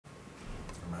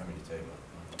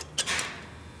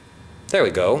There we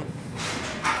go.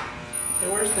 Hey,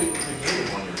 where's the gated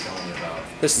one you were telling me about?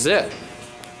 This is it.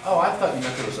 Oh, I thought you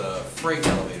meant there was a freight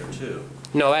elevator too.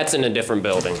 No, that's in a different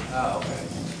building. Oh, okay.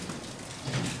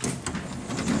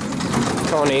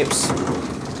 Come on, Apes.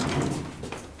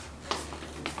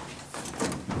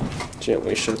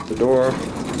 Gently shut the door.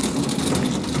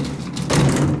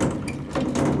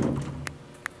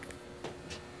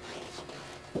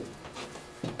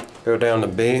 Go down to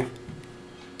B.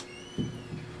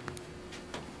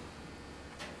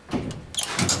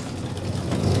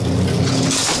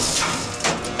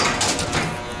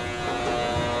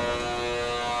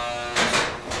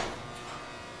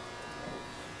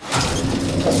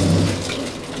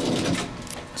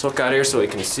 Let's look out here so we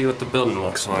can see what the building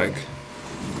looks like.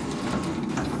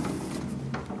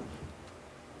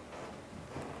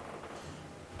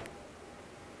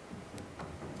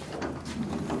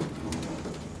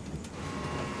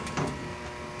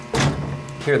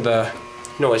 Hear the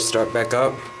noise start back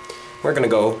up. We're gonna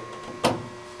go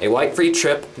a light-free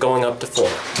trip going up to 4.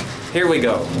 Here we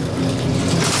go.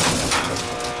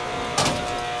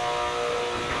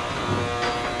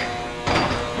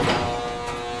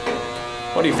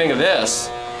 What do you think of this?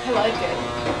 I like it.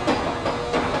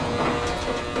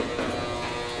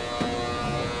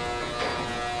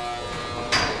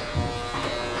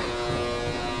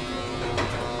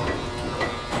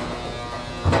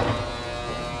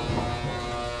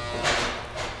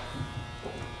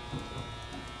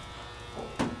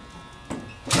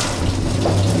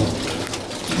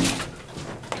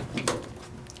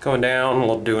 Going down,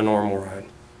 we'll do a normal ride.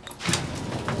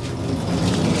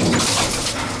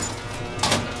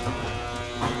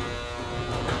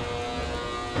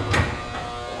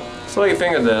 So what do you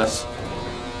think of this?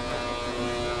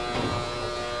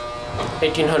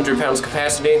 1,800 pounds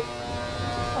capacity. A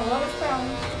lot of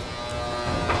pounds.